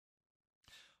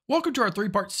Welcome to our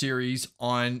three-part series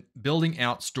on building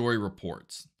out story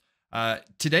reports.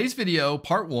 Today's video,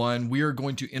 part one, we are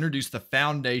going to introduce the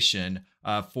foundation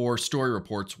for story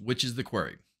reports, which is the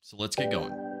query. So let's get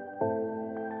going.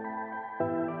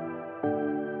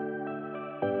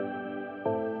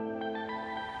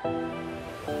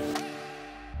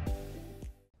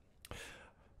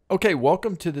 Okay,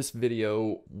 welcome to this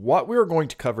video. What we're going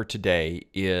to cover today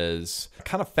is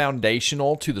kind of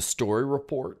foundational to the story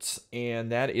reports,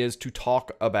 and that is to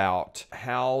talk about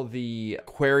how the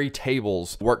query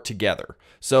tables work together.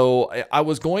 So I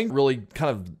was going to really kind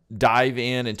of dive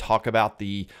in and talk about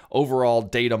the overall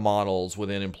data models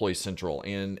within Employee Central.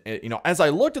 And as I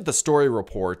looked at the story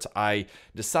reports, I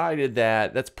decided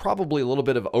that that's probably a little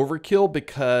bit of overkill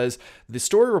because the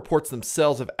story reports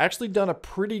themselves have actually done a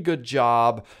pretty good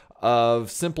job of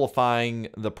simplifying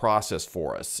the process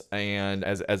for us, and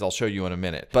as I'll show you in a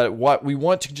minute. But what we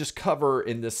want to just cover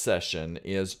in this session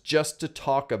is just to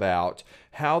talk about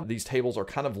how these tables are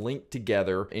kind of linked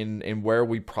together in where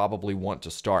we probably want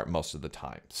to start most of the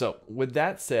time. So with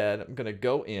that said, I'm going to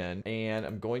go in and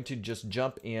I'm going to just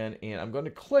jump in and I'm going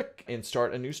to click and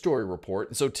start a new story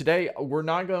report. So today we're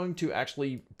not going to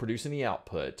actually produce any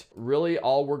output. Really,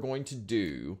 all we're going to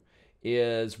do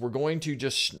is we're going to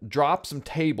just drop some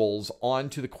tables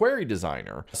onto the query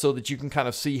designer so that you can kind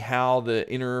of see how the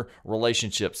inner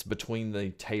relationships between the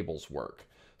tables work.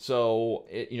 So,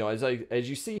 as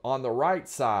you see on the right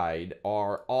side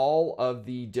are all of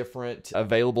the different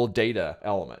available data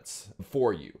elements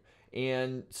for you.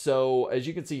 And so as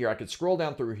you can see here, I could scroll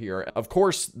down through here. Of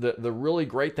course, the really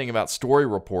great thing about story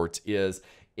reports is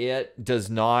it is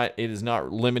not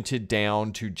limited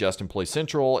down to just Employee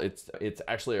Central. It's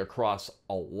actually across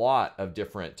a lot of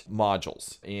different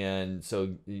modules. And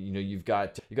so, you've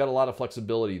got a lot of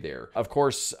flexibility there. Of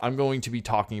course, I'm going to be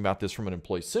talking about this from an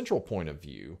Employee Central point of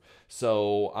view.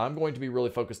 So I'm going to be really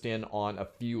focused in on a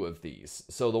few of these.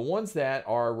 So the ones that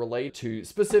are related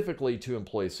specifically to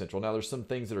Employee Central. Now there's some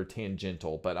things that are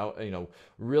tangential, but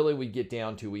really we get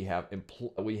down to we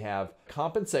have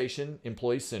compensation,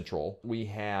 Employee Central. We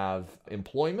have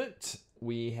employment.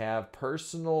 We have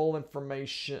personal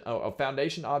information,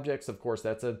 foundation objects. Of course,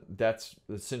 that's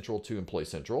central to Employee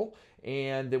Central.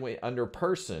 And then under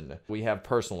person, we have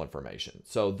personal information.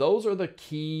 So those are the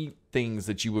key things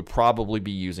that you would probably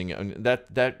be using, and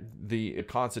it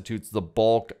constitutes the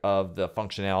bulk of the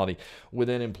functionality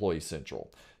within Employee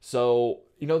Central. So,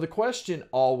 the question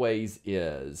always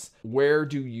is, where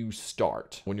do you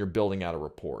start when you're building out a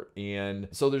report? And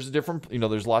so there's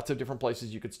lots of different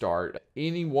places you could start.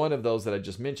 Any one of those that I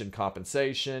just mentioned,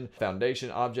 compensation,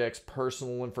 foundation objects,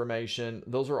 personal information,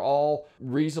 those are all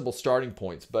reasonable starting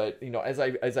points. But, as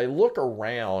I look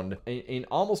around, in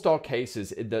almost all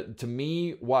cases, to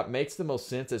me, what makes the most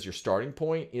sense as your starting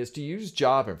point is to use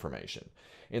job information.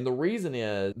 And the reason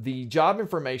is the job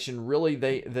information really,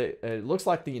 it looks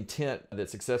like the intent that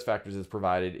SuccessFactors has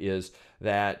provided is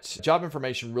that job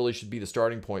information really should be the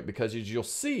starting point, because as you'll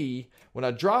see, when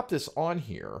I drop this on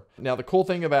here, now the cool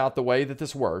thing about the way that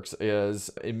this works is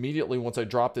immediately once I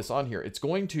drop this on here, it's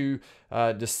going to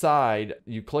decide,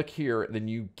 you click here, then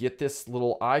you get this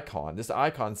little icon. This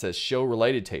icon says show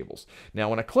related tables. Now,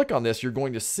 when I click on this, you're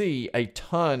going to see a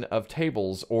ton of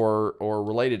tables or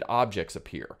related objects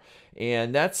appear.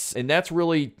 And that's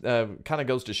really kind of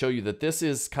goes to show you that this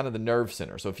is kind of the nerve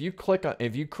center. So if you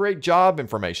create job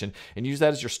information and use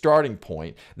that as your starting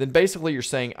point, then basically you're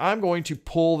saying, I'm going to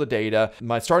pull the data.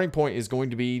 My starting point is going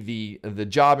to be the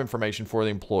job information for the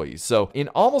employees. So in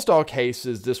almost all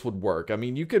cases, this would work. I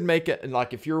mean, you could make it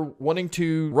like if you're wanting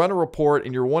to run a report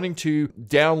and you're wanting to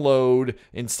download,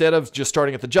 instead of just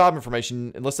starting at the job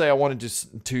information, and let's say I wanted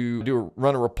to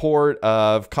run a report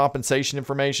of compensation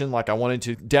information, like I wanted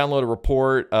to download a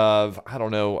report of, I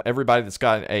don't know, everybody that's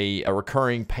got a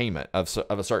recurring payment of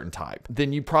a certain type,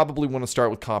 then you probably want to start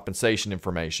with compensation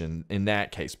information in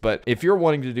that case. But if you're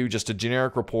wanting to do just a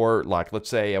generic report, like let's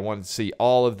say I wanted to see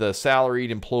all of the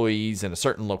salaried employees in a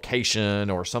certain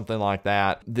location or something like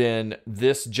that, then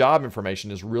this job information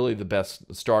is really the best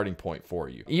starting point for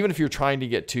you. Even if you're trying to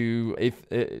get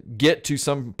to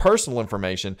some personal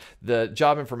information, the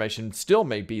job information still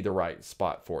may be the right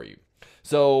spot for you.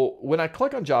 So when I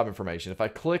click on job information, if I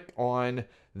click on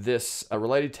this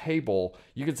related table,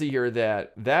 you can see here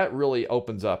that that really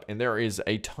opens up and there is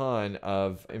a ton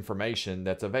of information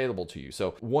that's available to you.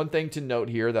 So one thing to note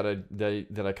here that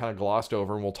I kind of glossed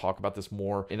over, and we'll talk about this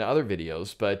more in other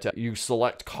videos, but you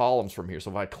select columns from here.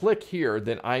 So if I click here,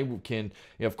 then I can,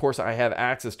 of course, I have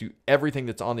access to everything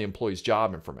that's on the employee's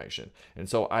job information. And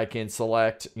so I can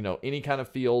select, any kind of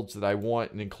fields that I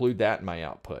want and include that in my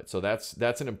output. So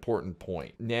that's an important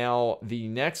point. Now, the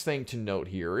next thing to note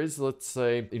here is, let's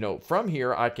say, from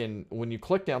here, I can, when you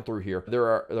click down through here, there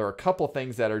are a couple of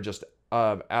things that are just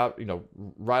out,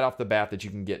 right off the bat that you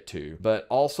can get to, but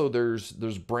also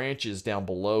there's branches down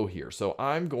below here. So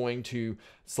I'm going to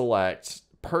select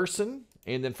person,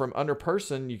 and then from under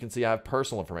person, you can see I have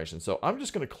personal information. So I'm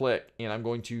just going to click and I'm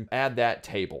going to add that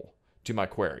table to my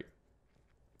query.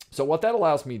 So what that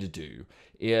allows me to do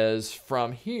is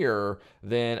from here,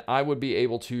 then I would be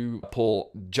able to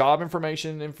pull job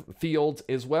information fields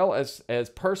as well as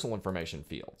personal information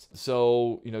fields.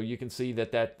 So, you can see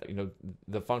that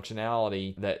the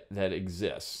functionality that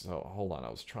exists. So hold on,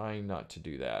 I was trying not to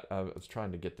do that. I was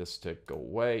trying to get this to go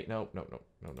away. No.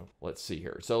 Let's see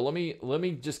here. So let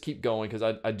me just keep going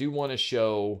because I do want to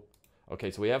show,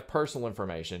 okay, so we have personal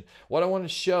information. What I want to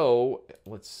show,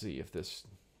 let's see if this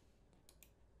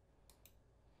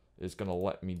is going to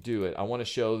let me do it. I want to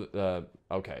show,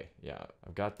 okay, yeah,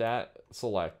 I've got that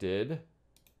selected.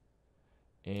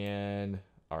 And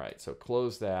all right, so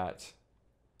close that.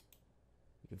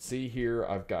 You can see here,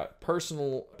 I've got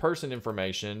person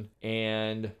information,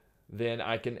 and then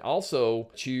I can also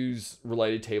choose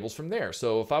related tables from there.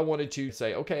 So if I wanted to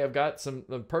say, okay, I've got some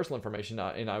personal information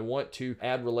and I want to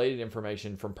add related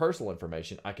information from personal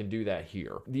information, I can do that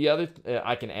here. The other,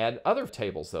 I can add other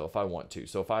tables though if I want to.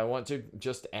 So if I want to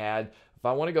just add, if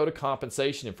I want to go to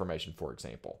compensation information, for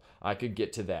example, I could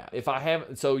get to that. If I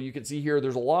have, so you can see here,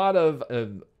 there's a lot of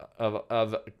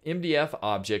MDF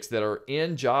objects that are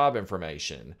in job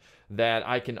information that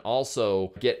I can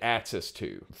also get access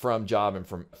to from job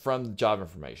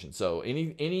information. So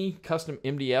any custom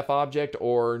MDF object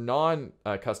or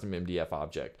non-custom MDF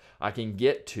object I can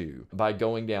get to by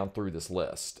going down through this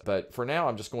list. But for now,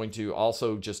 I'm just going to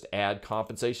also just add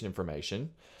compensation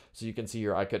information. So you can see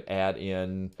here, I could add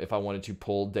in, if I wanted to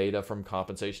pull data from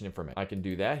compensation information, I can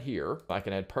do that here. I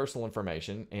can add personal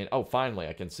information, and oh, finally,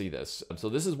 I can see this. So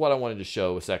this is what I wanted to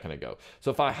show a second ago. So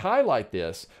if I highlight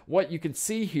this, what you can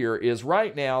see here is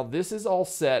right now, this is all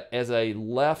set as a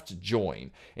left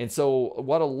join. And so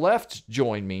what a left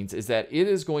join means is that it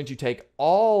is going to take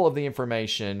all of the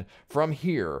information from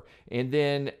here and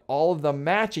then all of the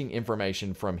matching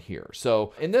information from here.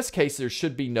 So in this case, there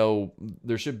should be no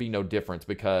difference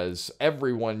because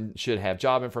everyone should have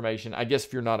job information. I guess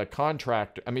if you're not a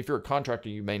contractor, if you're a contractor,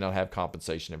 you may not have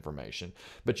compensation information,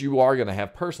 but you are going to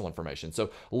have personal information.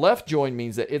 So left join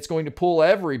means that it's going to pull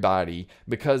everybody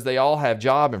because they all have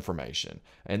job information.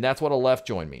 And that's what a left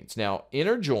join means. Now,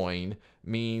 inner join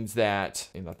means that,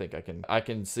 and I think I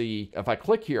can see, if I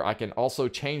click here, I can also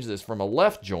change this from a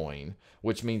left join,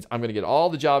 which means I'm going to get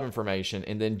all the job information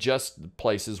and then just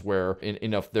places where,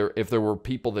 if there were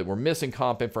people that were missing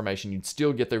comp information, you'd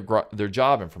still get their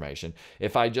job information.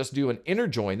 If I just do an inner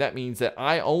join, that means that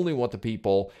I only want the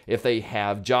people if they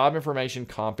have job information,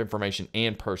 comp information,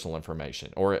 and personal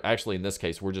information. Or actually, in this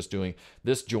case, we're just doing,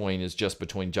 this join is just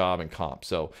between job and comp.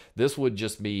 So this would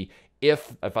just be,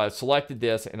 if I selected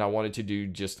this and I wanted to do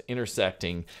just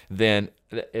intersecting, then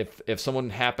if someone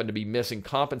happened to be missing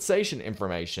compensation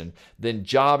information, then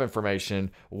job information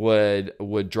would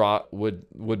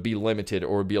be limited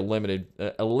or would be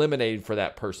eliminated for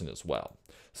that person as well.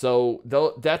 So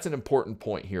that's an important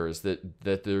point here, is that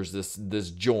there's this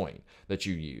join that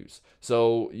you use.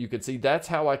 So you can see that's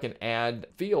how I can add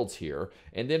fields here,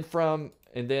 and then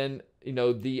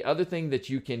the other thing that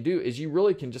you can do is you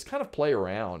really can just kind of play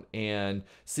around and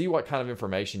see what kind of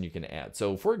information you can add.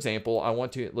 So for example,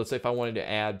 let's say if I wanted to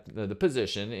add the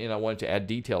position and I wanted to add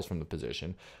details from the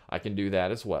position, I can do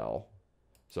that as well.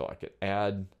 So I could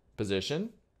add position.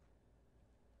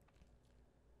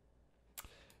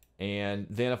 And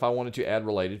then if I wanted to add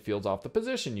related fields off the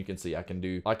position, you can see I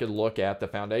could look at the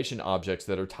foundation objects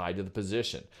that are tied to the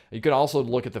position. You can also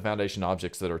look at the foundation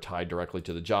objects that are tied directly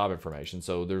to the job information.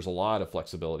 So there's a lot of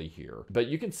flexibility here. But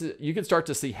you can start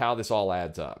to see how this all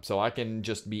adds up. So I can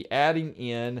just be adding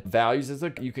in values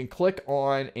you can click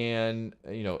on, and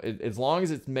as long as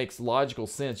it makes logical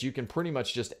sense, you can pretty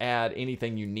much just add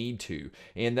anything you need to.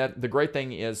 And that the great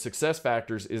thing is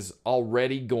SuccessFactors is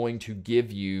already going to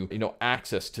give you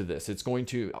access to this. It's going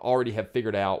to already have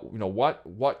figured out,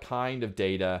 what kind of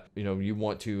data, you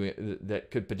want to,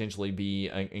 that could potentially be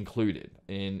included.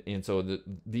 And so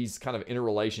these kind of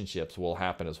interrelationships will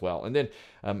happen as well. And then,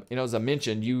 as I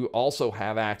mentioned, you also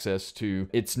have access to,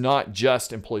 it's not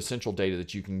just Employee Central data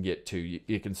that you can get to.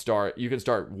 You can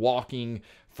start walking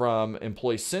from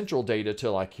Employee Central data to,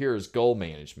 like, here's goal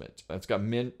management. It's got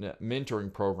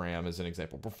mentoring program as an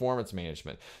example, performance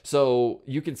management. So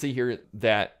you can see here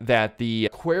that the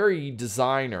query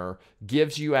designer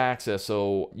gives you access,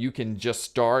 so you can just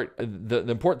start. The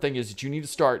important thing is that you need to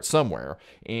start somewhere.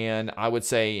 And I would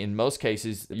say in most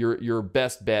cases, your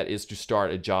best bet is to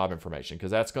start at job information,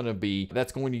 because that's going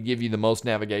to give you the most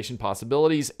navigation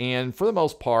possibilities. And for the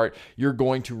most part, you're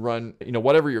going to run,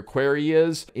 whatever your query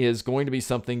is going to be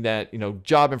something that,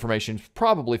 job information is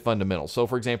probably fundamental. So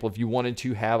for example, if you wanted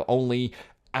to have only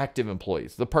active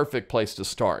employees, the perfect place to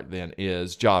start then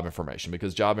is job information,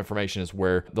 because job information is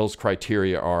where those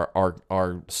criteria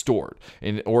are stored.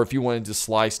 Or if you wanted to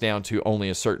slice down to only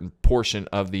a certain portion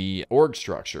of the org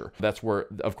structure, that's where,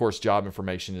 of course, job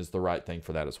information is the right thing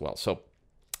for that as well. So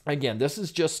again, this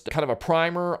is just kind of a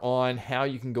primer on how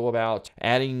you can go about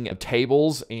adding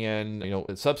tables, and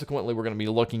subsequently we're going to be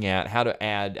looking at how to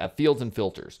add fields and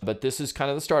filters. But this is kind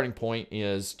of the starting point,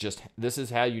 is just this is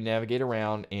how you navigate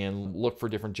around and look for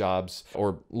different jobs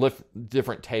or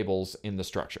different tables in the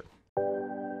structure.